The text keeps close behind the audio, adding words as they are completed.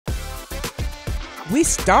We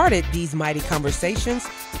started these mighty conversations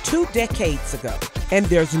 2 decades ago, and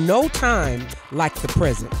there's no time like the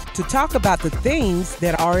present to talk about the things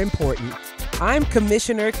that are important. I'm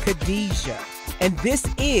Commissioner Khadijah, and this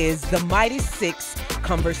is the Mighty Six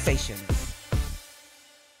Conversations.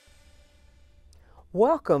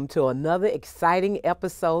 Welcome to another exciting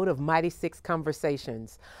episode of Mighty Six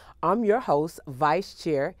Conversations. I'm your host, Vice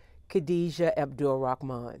Chair Khadijah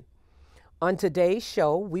Abdul-Rahman. On today's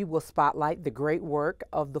show, we will spotlight the great work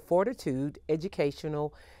of the Fortitude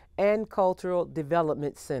Educational and Cultural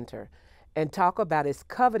Development Center and talk about its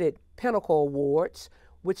coveted Pinnacle Awards,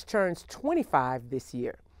 which turns 25 this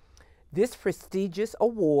year. This prestigious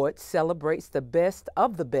award celebrates the best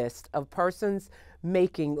of persons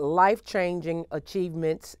making life-changing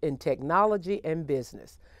achievements in technology and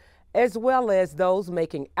business, as well as those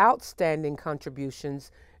making outstanding contributions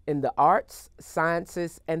in the arts,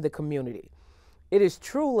 sciences, and the community. It is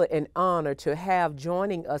truly an honor to have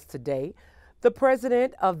joining us today the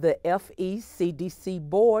president of the FECDC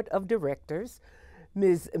Board of Directors,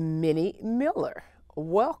 Ms. Minnie Miller.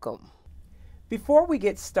 Welcome. Before we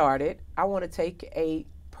get started, I want to take a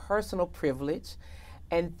personal privilege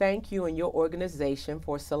and thank you and your organization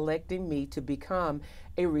for selecting me to become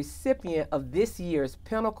a recipient of this year's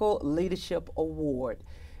Pinnacle Leadership Award.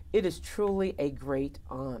 It is truly a great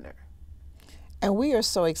honor. And we are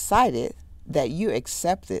so excited that you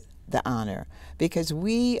accepted the honor because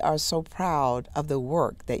we are so proud of the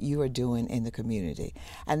work that you are doing in the community.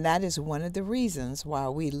 And that is one of the reasons why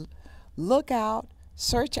we look out,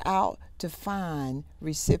 search out to find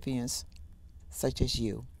recipients such as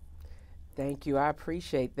you. Thank you. I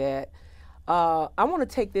appreciate that. I want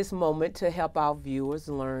to take this moment to help our viewers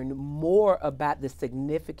learn more about the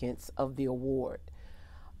significance of the award.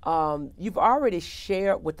 You've already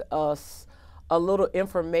shared with us a little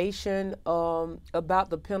information about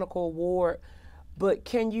the Pinnacle Award, but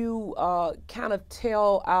can you kind of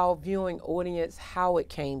tell our viewing audience how it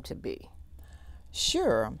came to be?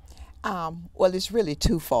 Sure. Well, it's really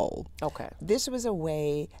twofold. Okay. This was a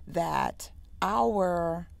way that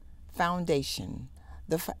our foundation,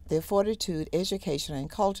 the Fortitude Educational and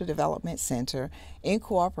Cultural Development Center,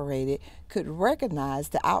 Incorporated, could recognize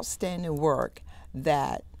the outstanding work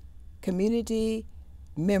that community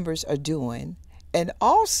members are doing. And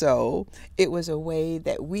also, it was a way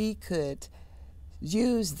that we could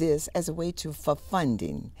use this as a way for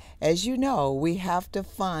funding. As you know, we have to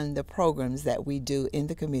fund the programs that we do in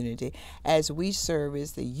the community as we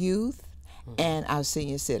service the youth and our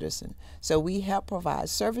senior citizen. So we help provide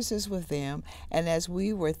services with them, and as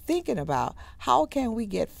we were thinking about how can we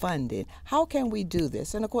get funded, how can we do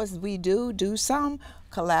this, and of course we do some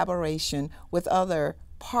collaboration with other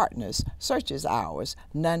partners such as ours,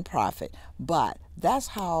 nonprofit, but that's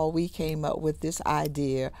how we came up with this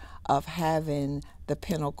idea of having the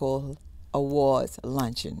Pinnacle Awards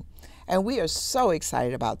luncheon. And we are so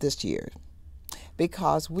excited about this year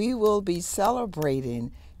because we will be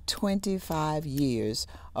celebrating 25 years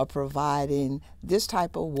of providing this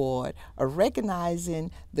type of award, of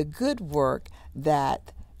recognizing the good work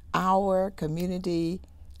that our community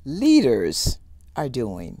leaders are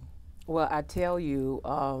doing. Well, I tell you,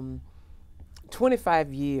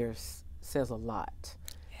 25 years says a lot.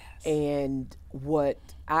 Yes. And what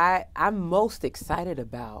I'm most excited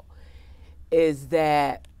about is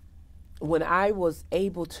that when I was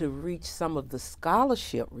able to reach some of the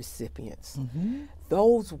scholarship recipients,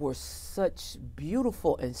 those were such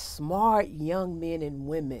beautiful and smart young men and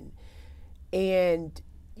women. And,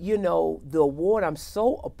 you know, the award, I'm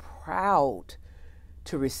so proud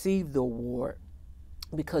to receive the award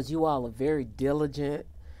because you all are very diligent.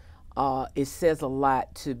 It says a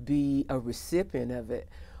lot to be a recipient of it.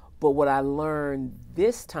 But what I learned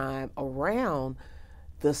this time around,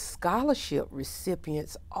 the scholarship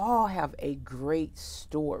recipients all have a great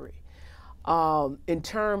story. In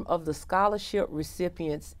terms of the scholarship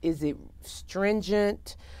recipients, is it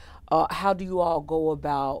stringent? How do you all go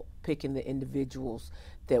about picking the individuals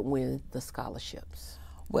that win the scholarships?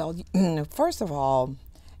 Well, first of all,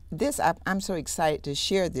 I'm so excited to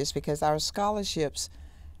share this because our scholarships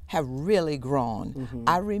have really grown.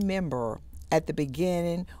 I remember at the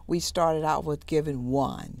beginning, we started out with giving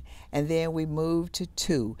 1, and then we moved to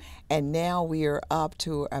 2, and now we are up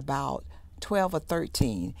to about 12 or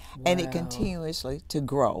 13, and it continuously to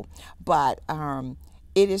grow. But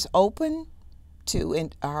it is open to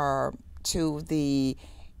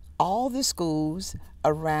all the schools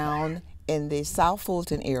around in the South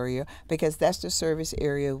Fulton area because that's the service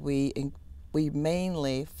area we we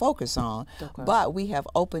mainly focus on, but we have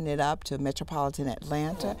opened it up to metropolitan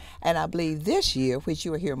Atlanta. And I believe this year, which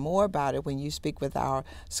you will hear more about it when you speak with our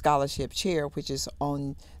scholarship chair, which is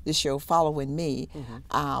on the show following me,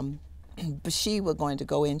 but she was going to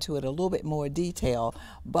go into it a little bit more detail.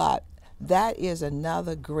 But that is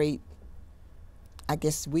another great, I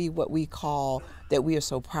guess what we call that we are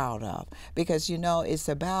so proud of, because it's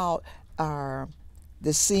about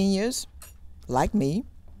the seniors like me,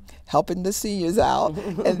 helping the seniors out,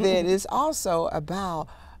 and then it's also about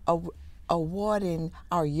awarding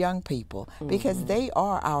our young people, because they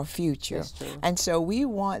are our future. And so we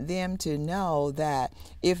want them to know that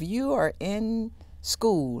if you are in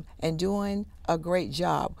school and doing a great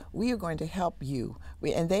job, we are going to help you.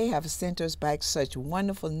 And they have sent us back such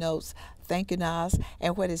wonderful notes thanking us.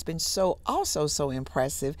 And what has been also so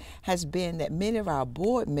impressive has been that many of our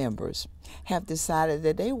board members have decided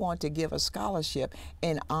that they want to give a scholarship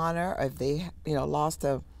in honor if they lost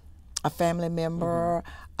a family member,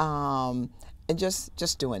 and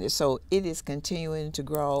just doing it. So it is continuing to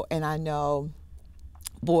grow, and I know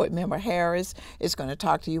Board Member Harris is going to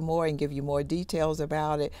talk to you more and give you more details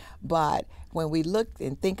about it. But when we look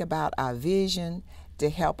and think about our vision to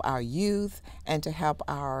help our youth and to help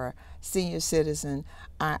our senior citizen,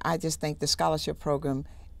 I just think the scholarship program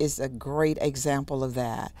is a great example of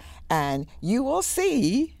that. And you will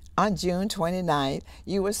see on June 29th,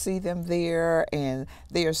 you will see them there, and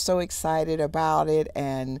they are so excited about it.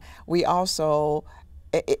 And we also,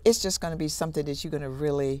 it's just going to be something that you're going to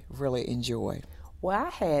really, really enjoy. Well, I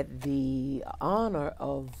had the honor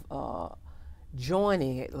of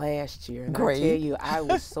joining it last year, and I tell you, I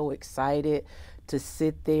was so excited to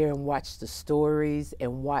sit there and watch the stories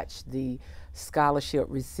and watch the scholarship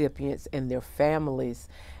recipients and their families.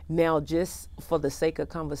 Now, just for the sake of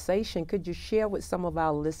conversation, could you share with some of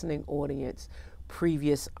our listening audience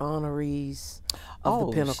previous honorees of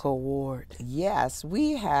the Pinnacle Award? Yes,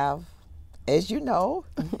 we have, as you know.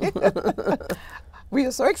 We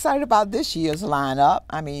are so excited about this year's lineup.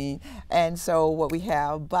 And so what we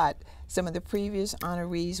have, but some of the previous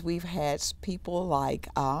honorees, we've had people like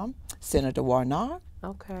Senator Warnock.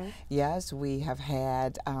 Okay. Yes, we have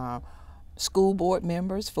had school board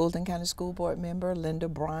members, Fulton County School Board member Linda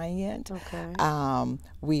Bryant. Okay.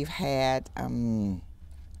 We've had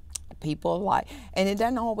people like, and it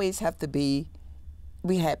doesn't always have to be,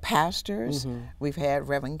 we had pastors. We've had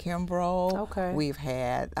Reverend Kimbrough. Okay. We've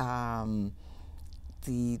had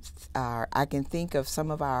I can think of some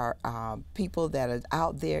of our people that are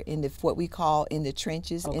out there in what we call in the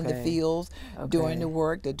trenches, in the fields, doing the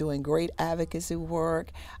work. They're doing great advocacy work.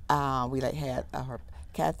 We had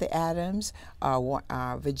Kathy Adams,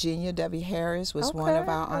 Virginia W. Harris was one of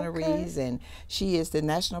our honorees, and she is the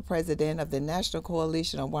national president of the National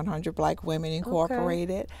Coalition of 100 Black Women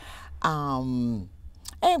Incorporated. And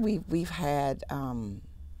we've had.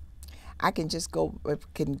 I can just go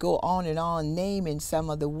on and on naming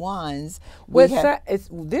some of the ones.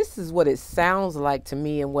 This is what it sounds like to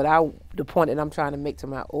me, and the point that I'm trying to make to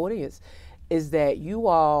my audience is that you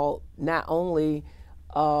all not only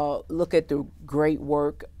look at the great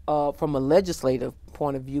work from a legislative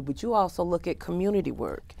point of view, but you also look at community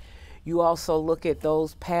work. You also look at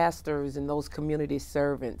those pastors and those community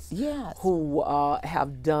servants who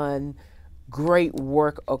have done great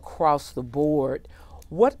work across the board.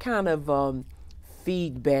 What kind of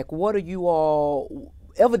feedback, what are you all,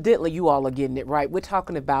 evidently you all are getting it right. We're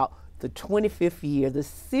talking about the 25th year, the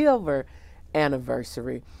silver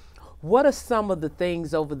anniversary. What are some of the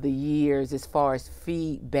things over the years as far as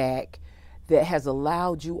feedback that has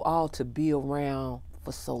allowed you all to be around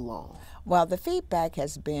for so long? Well, the feedback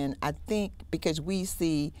has been, I think, because we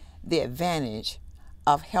see the advantage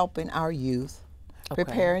of helping our youth,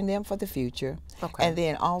 preparing them for the future, and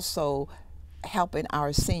then also helping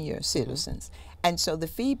our senior citizens. And so the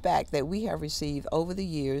feedback that we have received over the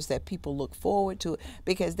years that people look forward to,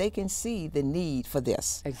 because they can see the need for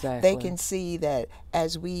this. Exactly. They can see that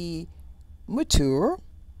as we mature,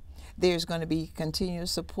 there's going to be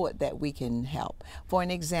continuous support that we can help. For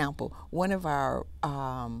an example, one of our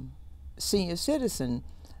senior citizen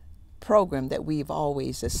program that we've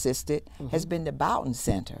always assisted has been the Boughton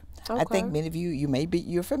Center. I think many of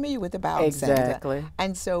you're familiar with the Boughton Center.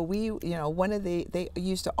 And so they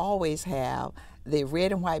used to always have the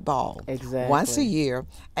red and white ball once a year.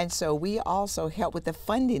 And so we also help with the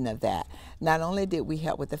funding of that. Not only did we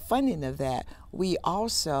help with the funding of that, we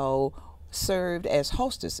also served as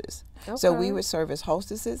hostesses. Okay. So we would serve as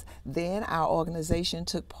hostesses. Then our organization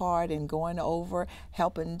took part in going over,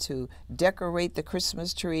 helping to decorate the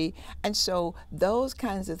Christmas tree. And so those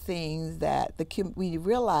kinds of things that we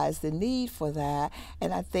realized the need for that.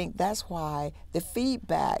 And I think that's why the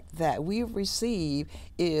feedback that we've received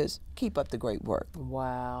is keep up the great work.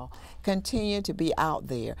 Wow. Continue to be out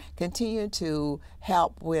there. Continue to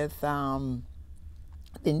help with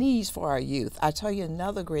the needs for our youth. I'll tell you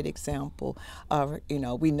another great example of, you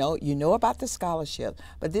know about the scholarship,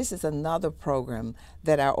 but this is another program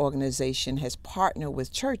that our organization has partnered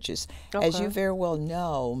with churches. Okay. As you very well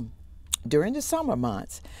know, during the summer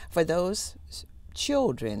months, for those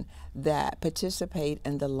children that participate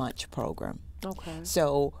in the lunch program. Okay.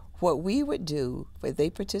 So what we would do, if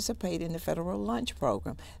they participate in the federal lunch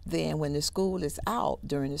program, then when the school is out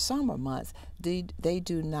during the summer months, they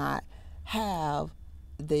do not have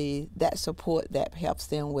that support that helps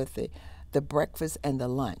them with the breakfast and the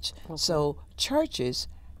lunch. Okay. So churches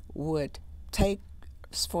would take,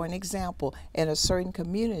 for an example, in a certain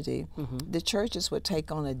community, the churches would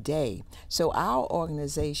take on a day. So our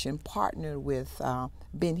organization partnered with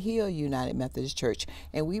Ben Hill United Methodist Church,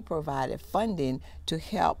 and we provided funding to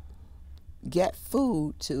help get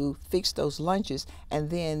food to fix those lunches,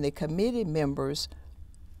 and then the committee members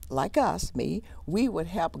like us, we would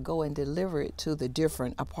help go and deliver it to the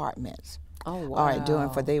different apartments. Oh, wow. All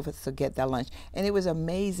right, for they to get their lunch. And it was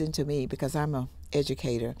amazing to me, because I'm an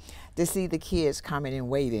educator, to see the kids coming and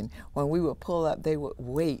waiting. When we would pull up, they would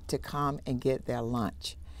wait to come and get their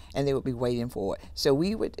lunch, and they would be waiting for it. So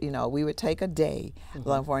we would take a day.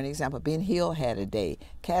 Like for an example, Ben Hill had a day,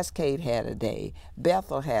 Cascade had a day,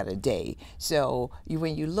 Bethel had a day. So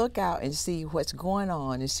when you look out and see what's going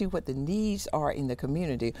on and see what the needs are in the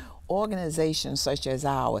community, organizations such as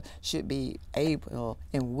ours should be able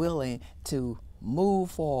and willing to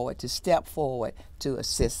move forward, to step forward, to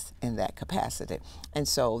assist in that capacity. And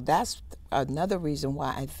so that's another reason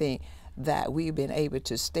why I think that we've been able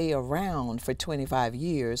to stay around for 25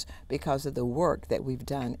 years because of the work that we've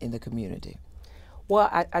done in the community. Well,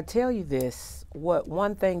 I tell you this,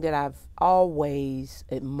 one thing that I've always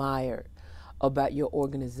admired about your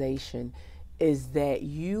organization is that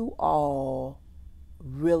you all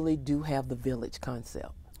really do have the village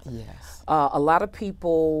concept. Yes. A lot of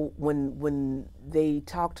people, when they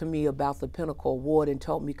talked to me about the Pinnacle Award and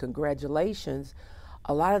told me congratulations,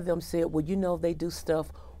 a lot of them said, well, they do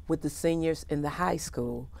stuff with the seniors in the high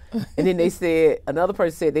school. And then they said, another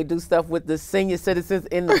person said they do stuff with the senior citizens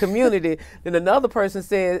in the community. Then another person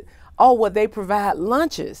said, oh, well, they provide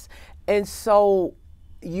lunches. And so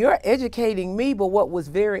you're educating me, but what was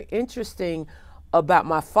very interesting about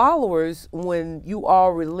my followers, when you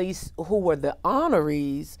all released who were the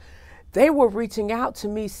honorees, they were reaching out to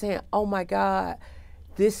me saying, oh my God,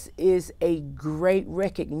 this is a great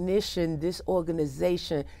recognition. This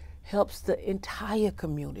organization helps the entire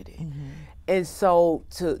community. And so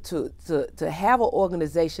to have an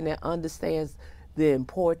organization that understands the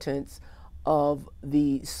importance of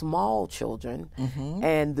the small children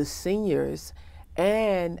and the seniors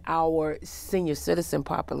and our senior citizen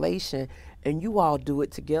population, and you all do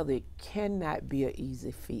it together, it cannot be an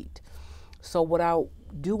easy feat. So what I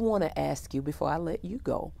do want to ask you before I let you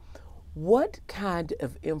go, what kind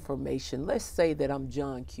of information, let's say that I'm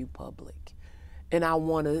John Q. Public, and I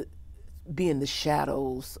want to be in the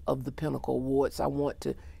shadows of the Pinnacle Awards. I want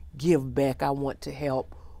to give back. I want to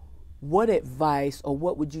help. What advice or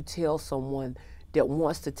what would you tell someone that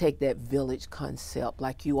wants to take that village concept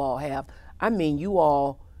like you all have? I mean,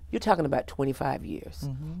 you're talking about 25 years.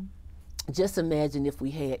 Just imagine if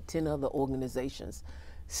we had 10 other organizations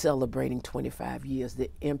celebrating 25 years,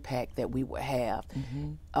 the impact that we would have.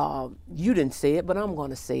 You didn't say it, but I'm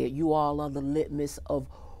going to say it. You all are the litmus of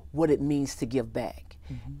what it means to give back.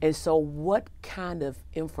 And so what kind of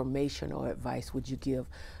information or advice would you give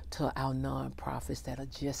to our nonprofits that are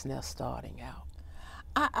just now starting out?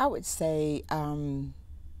 I would say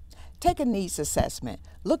take a needs assessment.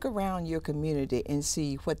 Look around your community and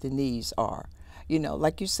see what the needs are.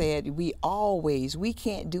 Like you said, we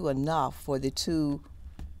can't do enough for the two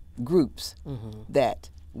groups that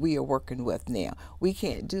we are working with now. We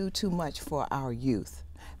can't do too much for our youth,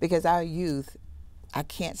 because our youth, I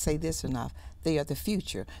can't say this enough, they are the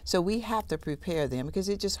future. So we have to prepare them, because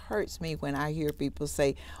it just hurts me when I hear people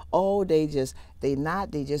say, oh, they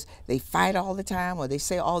fight all the time, or they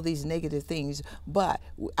say all these negative things. But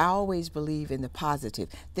I always believe in the positive.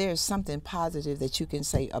 There's something positive that you can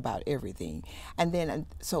say about everything. And then,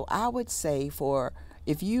 so I would say,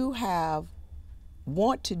 if you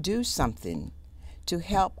want to do something to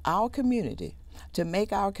help our community, to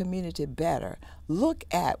make our community better, look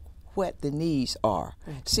at what the needs are.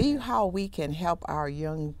 See how we can help our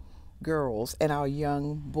young girls and our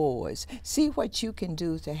young boys. See what you can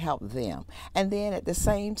do to help them. And then at the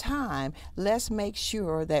same time, let's make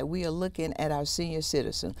sure that we are looking at our senior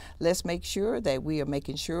citizens. Let's make sure that we are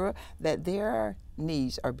making sure that their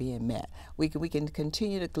needs are being met. We can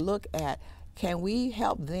continue to look at, can we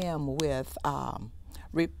help them with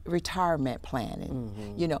retirement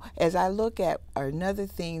planning? You know, as I look at another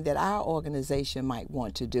thing that our organization might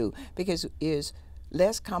want to do, because is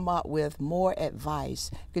let's come up with more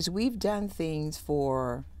advice, because we've done things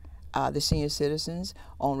for the senior citizens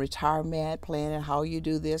on retirement planning, how you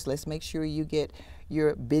do this. Let's make sure you get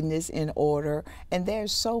your business in order. And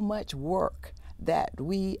there's so much work that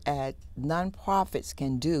we at nonprofits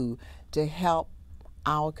can do to help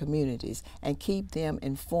our communities and keep them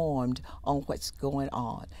informed on what's going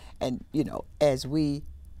on. And, you know, as we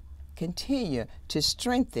continue to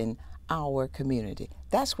strengthen our community.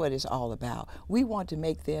 That's what it's all about. We want to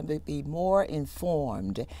make them to be more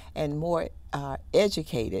informed and more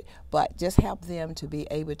educated, but just help them to be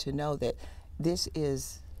able to know that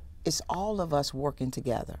it's all of us working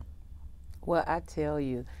together. Well, I tell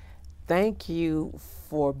you, thank you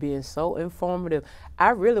for being so informative. I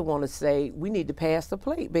really want to say we need to pass the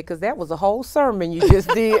plate, because that was a whole sermon you just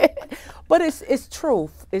did. But it's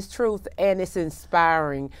truth. It's truth, and it's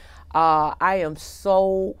inspiring. I am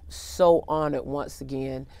so honored once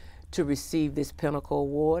again to receive this Pinnacle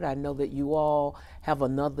Award. I know that you all have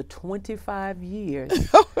another 25 years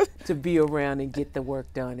to be around and get the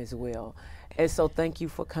work done as well. And so thank you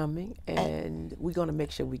for coming, and we're going to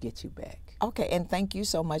make sure we get you back. Okay, and thank you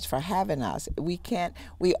so much for having us.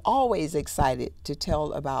 We're always excited to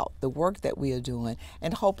tell about the work that we are doing,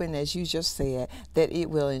 and hoping, as you just said, that it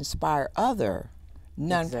will inspire other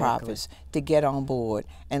nonprofits to get on board,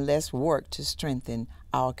 and let's work to strengthen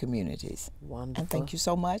our communities. Wonderful. And thank you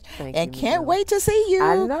so much. Thank and you, can't wait to see you.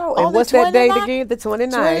 I know. And what's that date again? The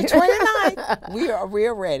 29th. 29th. We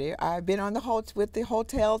are ready. I've been on with the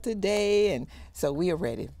hotel today, and so we are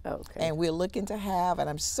ready. Okay. And we're looking to have, and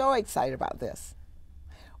I'm so excited about this,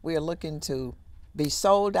 we are looking to be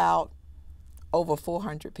sold out over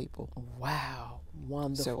 400 people. Wow.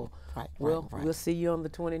 Wonderful. So, We'll see you on the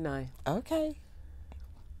 29th. Okay.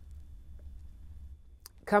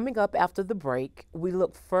 Coming up after the break, we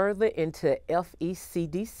look further into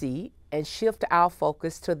FECDC and shift our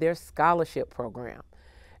focus to their scholarship program,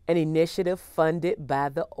 an initiative funded by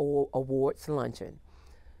the Awards Luncheon.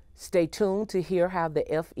 Stay tuned to hear how the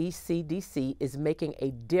FECDC is making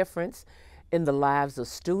a difference in the lives of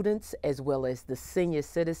students as well as the senior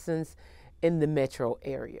citizens in the metro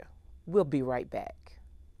area. We'll be right back.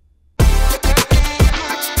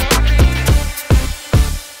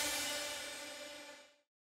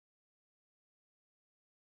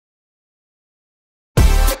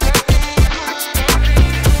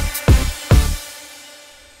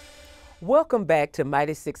 Welcome back to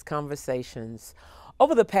Mighty Six Conversations.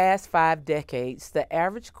 Over the past 5 decades, the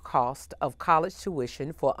average cost of college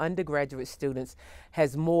tuition for undergraduate students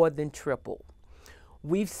has more than tripled.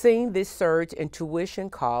 We've seen this surge in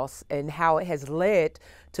tuition costs and how it has led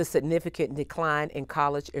to significant decline in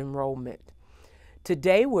college enrollment.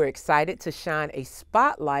 Today, we're excited to shine a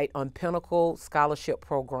spotlight on Pinnacle Scholarship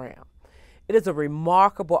Program. It is a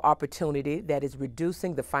remarkable opportunity that is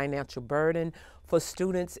reducing the financial burden for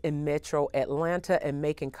students in Metro Atlanta and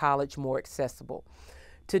making college more accessible.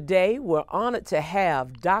 Today, we're honored to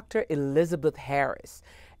have Dr. Elizabeth Harris,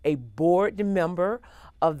 a board member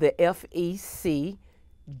of the FECDC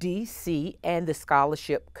and the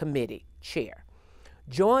Scholarship Committee Chair.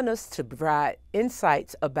 Join us to provide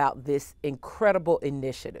insights about this incredible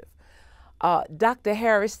initiative. Dr.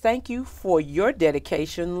 Harris, thank you for your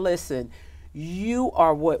dedication. Listen, you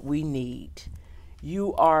are what we need.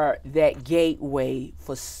 You are that gateway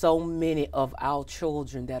for so many of our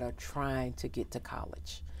children that are trying to get to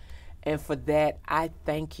college. And for that, I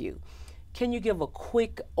thank you. Can you give a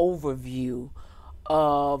quick overview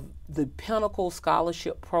of the Pinnacle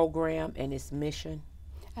Scholarship Program and its mission?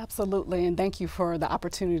 Absolutely, and thank you for the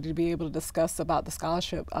opportunity to be able to discuss about the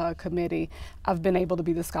Scholarship Committee. I've been able to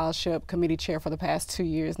be the Scholarship Committee Chair for the past 2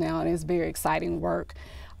 years now, and it's very exciting work.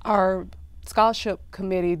 Our Scholarship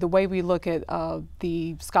Committee, the way we look at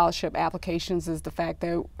the scholarship applications is the fact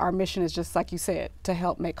that our mission is just like you said, to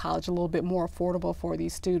help make college a little bit more affordable for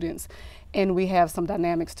these students. And we have some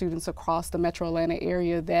dynamic students across the Metro Atlanta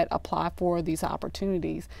area that apply for these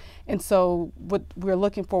opportunities. And so what we're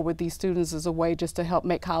looking for with these students is a way just to help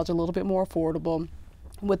make college a little bit more affordable,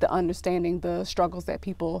 with the understanding the struggles that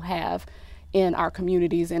people have in our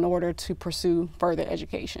communities in order to pursue further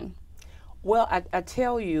education. Well, I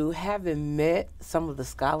tell you, having met some of the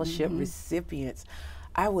scholarship recipients,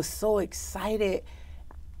 I was so excited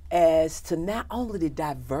as to not only the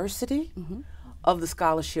diversity of the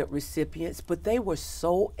scholarship recipients, but they were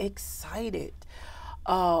so excited.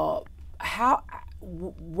 How,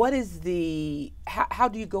 what is the, how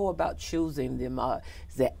do you go about choosing them?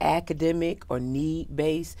 Is it academic or need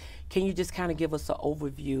based? Can you just kind of give us an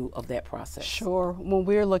overview of that process? Sure. When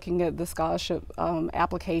we're looking at the scholarship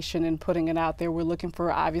application and putting it out there, we're looking for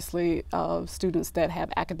obviously students that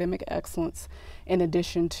have academic excellence in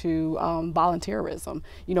addition to volunteerism.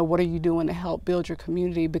 You know, what are you doing to help build your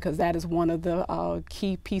community? Because that is one of the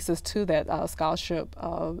key pieces to that scholarship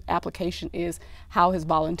application is how has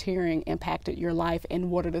volunteering impacted your life and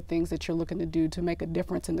what are the things that you're looking to do to make a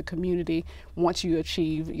difference in the community once you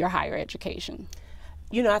achieve your higher education.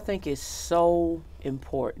 You know, I think it's so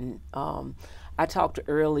important. I talked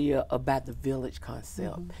earlier about the village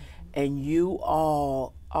concept, and you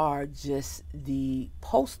all are just the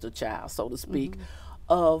poster child, so to speak,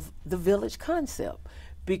 of the village concept.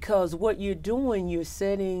 Because what you're doing, you're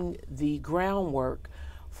setting the groundwork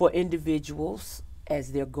for individuals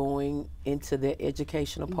as they're going into their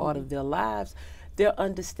educational part of their lives. They're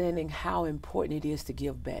understanding how important it is to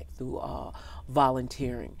give back through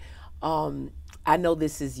volunteering. I know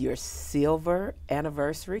this is your silver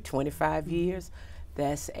anniversary, 25 years.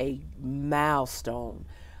 That's a milestone.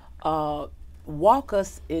 Walk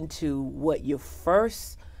us into what your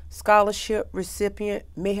first scholarship recipient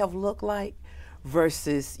may have looked like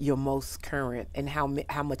versus your most current and how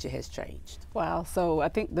much it has changed. Wow, so I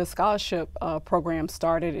think the scholarship program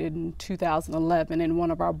started in 2011, and one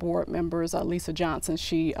of our board members, Lisa Johnson,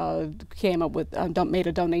 she came up with, made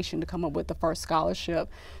a donation to come up with the first scholarship.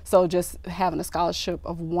 So just having a scholarship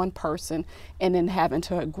of one person and then having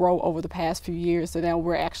to grow over the past few years, so now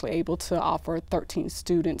we're actually able to offer 13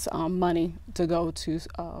 students money to go to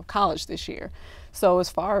college this year. So as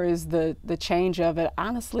far as the change of it,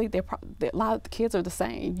 honestly, a lot of the kids are the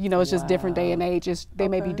same. You know, it's just different day and age. They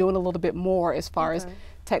may be doing a little bit more as far as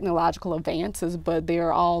technological advances, but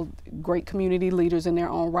they're all great community leaders in their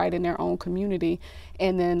own right, in their own community.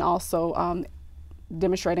 And then also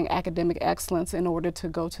demonstrating academic excellence in order to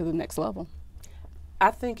go to the next level.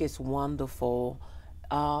 I think it's wonderful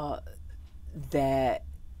that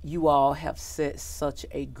you all have set such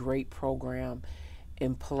a great program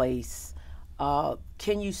in place.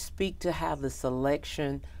 Can you speak to how the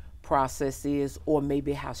selection process is, or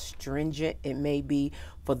maybe how stringent it may be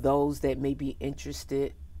for those that may be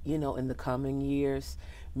interested, you know, in the coming years?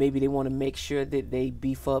 Maybe they want to make sure that they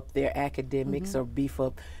beef up their academics or beef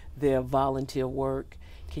up their volunteer work.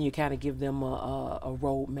 Can you kind of give them a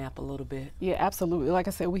roadmap a little bit? Yeah, absolutely. Like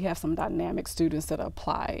I said, we have some dynamic students that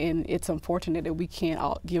apply, and it's unfortunate that we can't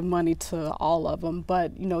give money to all of them.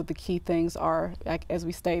 But you know, the key things are, like, as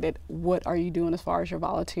we stated, what are you doing as far as your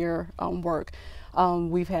volunteer work?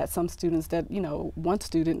 We've had some students that, you know, one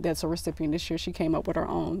student that's a recipient this year, she came up with her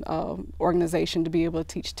own organization to be able to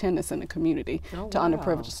teach tennis in the community to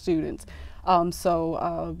underprivileged students.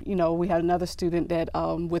 You know, we had another student that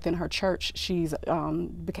within her church, she's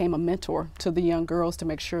became a mentor to the young girls to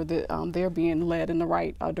make sure that they're being led in the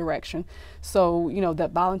right direction. So, you know,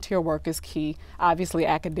 that volunteer work is key. Obviously,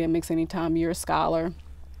 academics, anytime you're a scholar,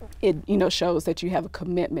 it, you know, shows that you have a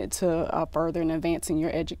commitment to further and advancing your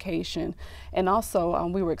education. And also,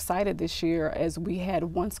 we were excited this year as we had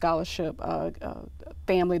one scholarship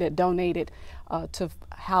family that donated to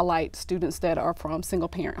highlight students that are from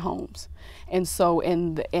single-parent homes. And so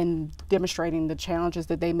in demonstrating the challenges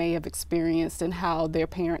that they may have experienced and how their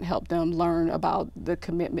parent helped them learn about the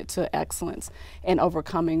commitment to excellence and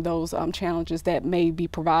overcoming those challenges that may be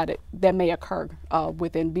provided, that may occur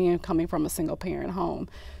within coming from a single-parent home.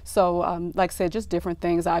 So like I said, just different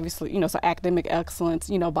things, obviously, you know, so academic excellence,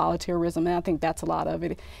 you know, volunteerism, and I think that's a lot of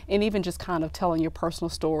it. And even just kind of telling your personal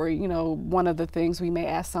story. You know, one of the things we may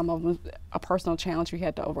ask some of them, a personal challenge you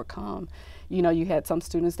had to overcome. You know, you had some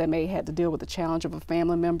students that may have had to deal with the challenge of a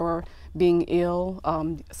family member being ill.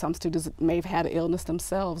 Some students may have had an illness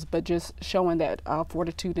themselves, but just showing that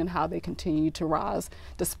fortitude and how they continue to rise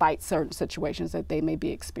despite certain situations that they may be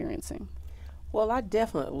experiencing. Well, I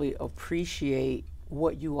definitely appreciate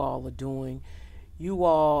what you all are doing. You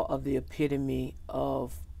all are the epitome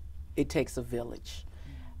of it takes a village.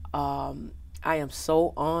 I am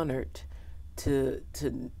so honored to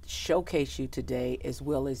showcase you today, as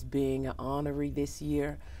well as being an honoree this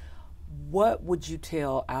year. What would you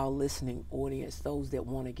tell our listening audience, those that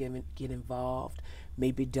want to get involved,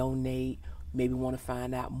 maybe donate, maybe want to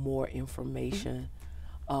find out more information?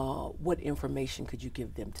 What information could you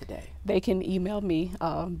give them today? They can email me,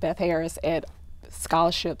 Beth Harris, at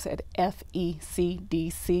scholarships at FECDC.com.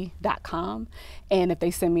 And if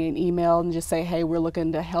they send me an email and just say, hey, we're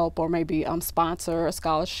looking to help or maybe sponsor a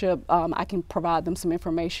scholarship, I can provide them some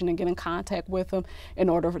information and get in contact with them in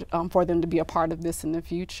order for them to be a part of this in the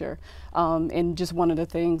future. And just one of the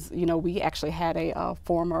things, you know, we actually had a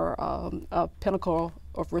former Pinnacle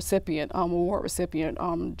award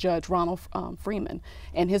recipient, Judge Ronald Freeman,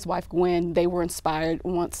 and his wife Gwen. They were inspired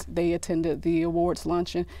once they attended the awards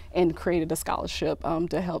luncheon and created a scholarship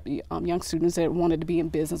to help young students that wanted to be in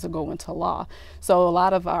business or go into law. So a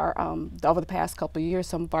lot of our, over the past couple of years,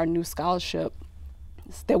 some of our new scholarships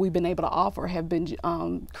that we've been able to offer have been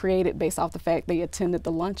created based off the fact they attended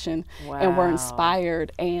the luncheon and were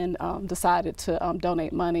inspired and decided to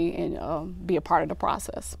donate money and be a part of the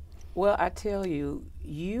process. Well, I tell you,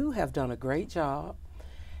 you have done a great job.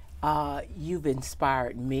 You've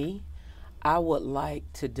inspired me. I would like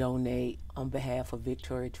to donate on behalf of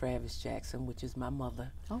Victoria Travis Jackson, which is my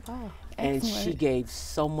mother. Oh, wow. And Excellent. she gave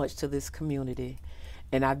so much to this community.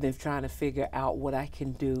 And I've been trying to figure out what I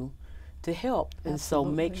can do to help. And so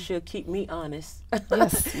make sure, keep me honest.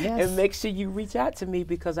 Yes, yes. And make sure you reach out to me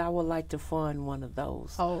because I would like to fund one of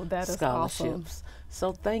those scholarships. Awesome.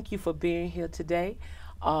 So thank you for being here today.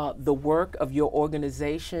 The work of your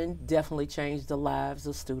organization definitely changed the lives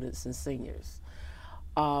of students and seniors.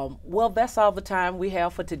 Well, that's all the time we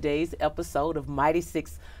have for today's episode of Mighty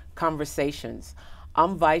Six Conversations.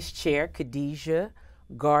 I'm Vice Chair Khadijah,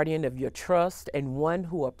 guardian of your trust and one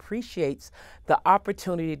who appreciates the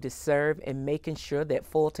opportunity to serve in making sure that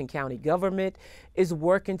Fulton County government is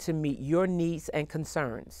working to meet your needs and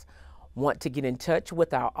concerns. Want to get in touch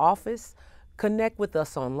with our office? Connect with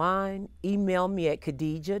us online. Email me at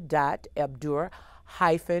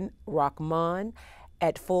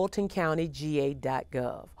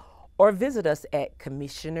khadijah.abdur-rahman@fultoncountyga.gov or visit us at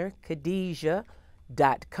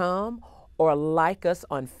commissionerkhadijah.com or like us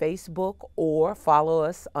on Facebook or follow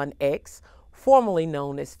us on X, formerly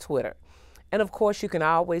known as Twitter. And of course, you can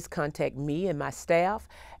always contact me and my staff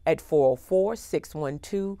at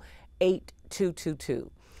 404-612-8222.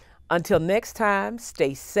 Until next time,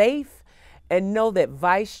 stay safe and know that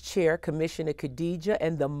Vice Chair Commissioner Khadijah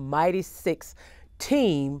and the Mighty Six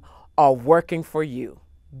team are working for you.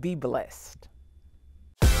 Be blessed.